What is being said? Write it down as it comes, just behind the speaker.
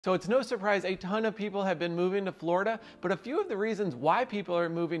So it's no surprise a ton of people have been moving to Florida, but a few of the reasons why people are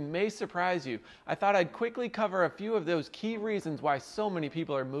moving may surprise you. I thought I'd quickly cover a few of those key reasons why so many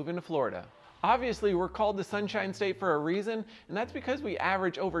people are moving to Florida. Obviously, we're called the Sunshine State for a reason, and that's because we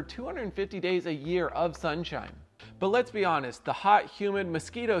average over 250 days a year of sunshine. But let's be honest, the hot, humid,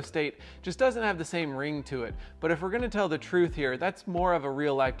 mosquito state just doesn't have the same ring to it. But if we're going to tell the truth here, that's more of a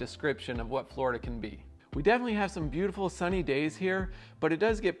real-life description of what Florida can be. We definitely have some beautiful sunny days here, but it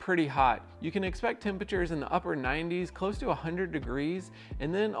does get pretty hot. You can expect temperatures in the upper 90s, close to 100 degrees,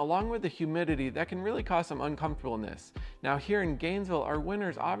 and then along with the humidity, that can really cause some uncomfortableness. Now here in Gainesville, our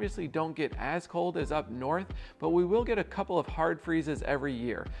winters obviously don't get as cold as up north, but we will get a couple of hard freezes every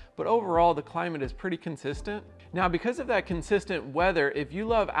year. But overall, the climate is pretty consistent. Now because of that consistent weather, if you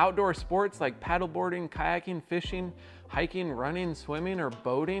love outdoor sports like paddleboarding, kayaking, fishing, hiking, running, swimming, or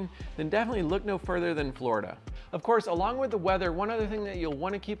boating, then definitely look no further than Florida. Of course, along with the weather, one other thing that you'll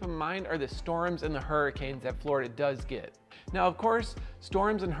want to keep in mind are the storms and the hurricanes that Florida does get. Now, of course,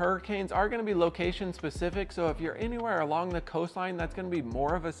 storms and hurricanes are going to be location specific, so if you're anywhere along the coastline, that's going to be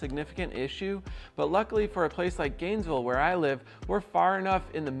more of a significant issue. But luckily for a place like Gainesville, where I live, we're far enough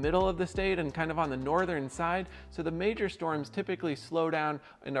in the middle of the state and kind of on the northern side, so the major storms typically slow down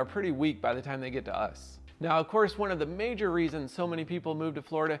and are pretty weak by the time they get to us. Now, of course, one of the major reasons so many people move to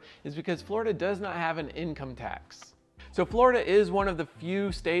Florida is because Florida does not have an income tax. So Florida is one of the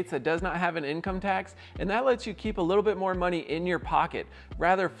few states that does not have an income tax, and that lets you keep a little bit more money in your pocket.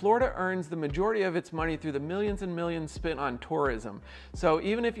 Rather, Florida earns the majority of its money through the millions and millions spent on tourism. So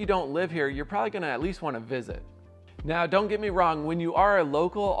even if you don't live here, you're probably gonna at least wanna visit. Now, don't get me wrong, when you are a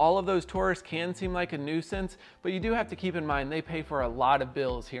local, all of those tourists can seem like a nuisance, but you do have to keep in mind they pay for a lot of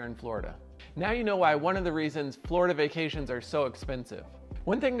bills here in Florida. Now you know why one of the reasons Florida vacations are so expensive.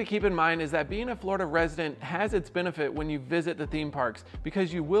 One thing to keep in mind is that being a Florida resident has its benefit when you visit the theme parks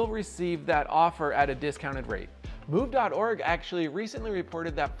because you will receive that offer at a discounted rate. Move.org actually recently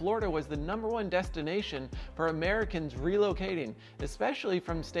reported that Florida was the #1 destination for Americans relocating, especially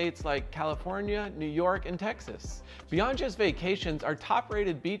from states like California, New York, and Texas. Beyond just vacations, our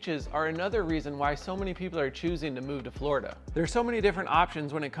top-rated beaches are another reason why so many people are choosing to move to Florida. There are so many different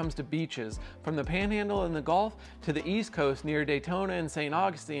options when it comes to beaches, from the Panhandle and the Gulf to the East Coast near Daytona and St.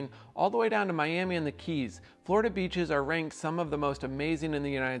 Augustine, all the way down to Miami and the Keys. Florida beaches are ranked some of the most amazing in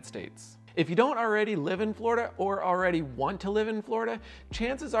the United States. If you don't already live in Florida or already want to live in Florida,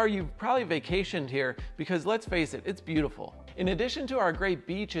 chances are you've probably vacationed here because let's face it, it's beautiful. In addition to our great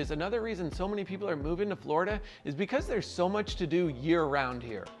beaches, another reason so many people are moving to Florida is because there's so much to do year-round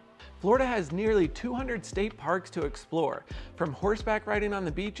here. Florida has nearly 200 state parks to explore, from horseback riding on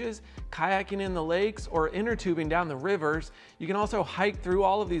the beaches, kayaking in the lakes, or inner tubing down the rivers. You can also hike through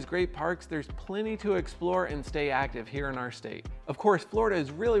all of these great parks. There's plenty to explore and stay active here in our state. Of course, Florida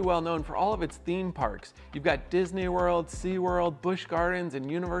is really well known for all of its theme parks. You've got Disney World, SeaWorld, Busch Gardens, and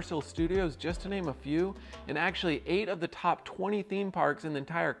Universal Studios, just to name a few. And actually, 8 of the top 20 theme parks in the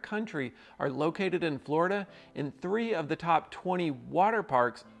entire country are located in Florida, and 3 of the top 20 water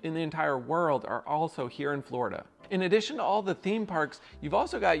parks in the entire world are also here in Florida. In addition to all the theme parks, you've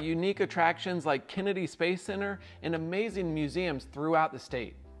also got unique attractions like Kennedy Space Center and amazing museums throughout the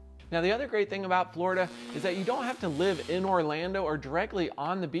state. Now, the other great thing about Florida is that you don't have to live in Orlando or directly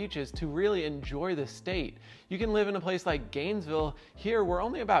on the beaches to really enjoy the state. You can live in a place like Gainesville. Here, we're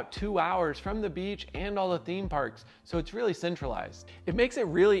only about 2 hours from the beach and all the theme parks, so it's really centralized. It makes it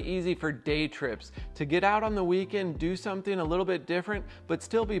really easy for day trips to get out on the weekend, do something a little bit different, but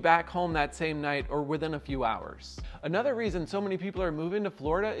still be back home that same night or within a few hours. Another reason so many people are moving to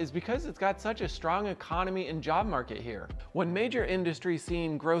Florida is because it's got such a strong economy and job market here. One major industry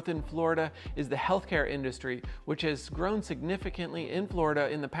seeing growth in Florida is the healthcare industry, which has grown significantly in Florida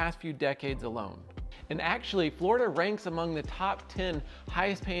in the past few decades alone. And actually, Florida ranks among the top 10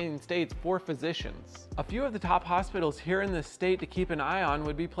 highest paying states for physicians. A few of the top hospitals here in the state to keep an eye on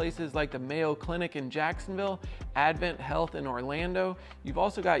would be places like the Mayo Clinic in Jacksonville, Advent Health in Orlando. You've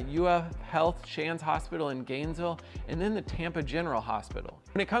also got UF Health Shands Hospital in Gainesville, and then the Tampa General Hospital.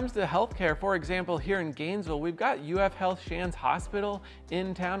 When it comes to healthcare, for example, here in Gainesville, we've got UF Health Shands Hospital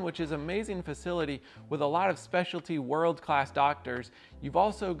in town, which is an amazing facility with a lot of specialty world-class doctors. You've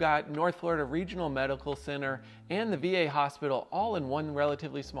also got North Florida Regional Medical Center and the VA hospital all in one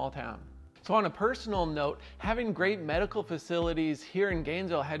relatively small town. So on a personal note, having great medical facilities here in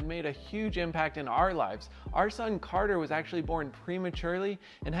Gainesville had made a huge impact in our lives. Our son Carter was actually born prematurely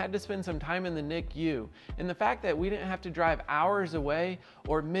and had to spend some time in the NICU. And the fact that we didn't have to drive hours away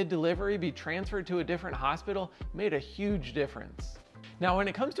or mid-delivery be transferred to a different hospital made a huge difference. Now, when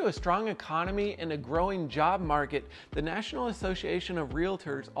it comes to a strong economy and a growing job market, the National Association of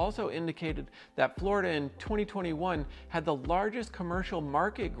Realtors also indicated that Florida in 2021 had the largest commercial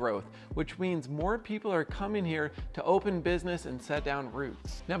market growth, which means more people are coming here to open business and set down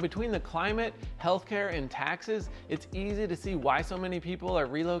roots. Now, between the climate, healthcare, and taxes, it's easy to see why so many people are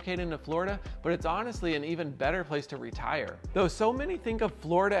relocating to Florida, but it's honestly an even better place to retire. Though so many think of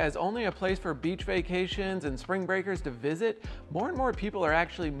Florida as only a place for beach vacations and spring breakers to visit, more and more people are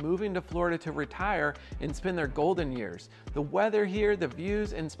actually moving to Florida to retire and spend their golden years. The weather here, the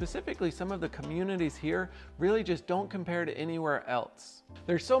views, and specifically some of the communities here really just don't compare to anywhere else.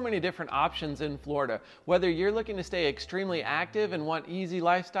 There's so many different options in Florida. Whether you're looking to stay extremely active and want easy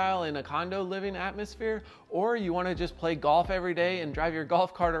lifestyle in a condo living atmosphere, or you want to just play golf every day and drive your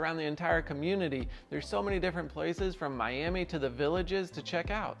golf cart around the entire community, there's so many different places from Miami to the Villages to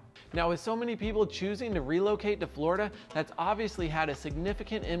check out. Now, with so many people choosing to relocate to Florida, that's obviously had a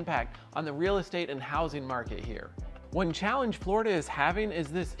significant impact on the real estate and housing market here. One challenge Florida is having is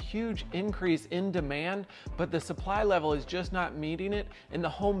this huge increase in demand, but the supply level is just not meeting it, and the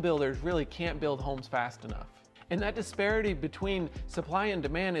home builders really can't build homes fast enough. And that disparity between supply and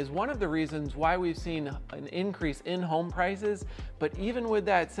demand is one of the reasons why we've seen an increase in home prices. But even with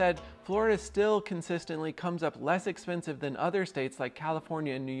that said, Florida still consistently comes up less expensive than other states like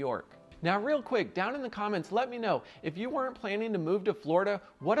California and New York. Now, real quick, down in the comments, let me know, if you weren't planning to move to Florida,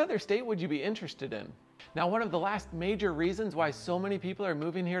 what other state would you be interested in? Now, one of the last major reasons why so many people are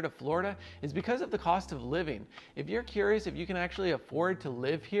moving here to Florida is because of the cost of living. If you're curious if you can actually afford to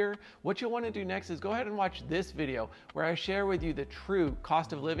live here, what you'll want to do next is go ahead and watch this video where I share with you the true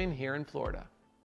cost of living here in Florida.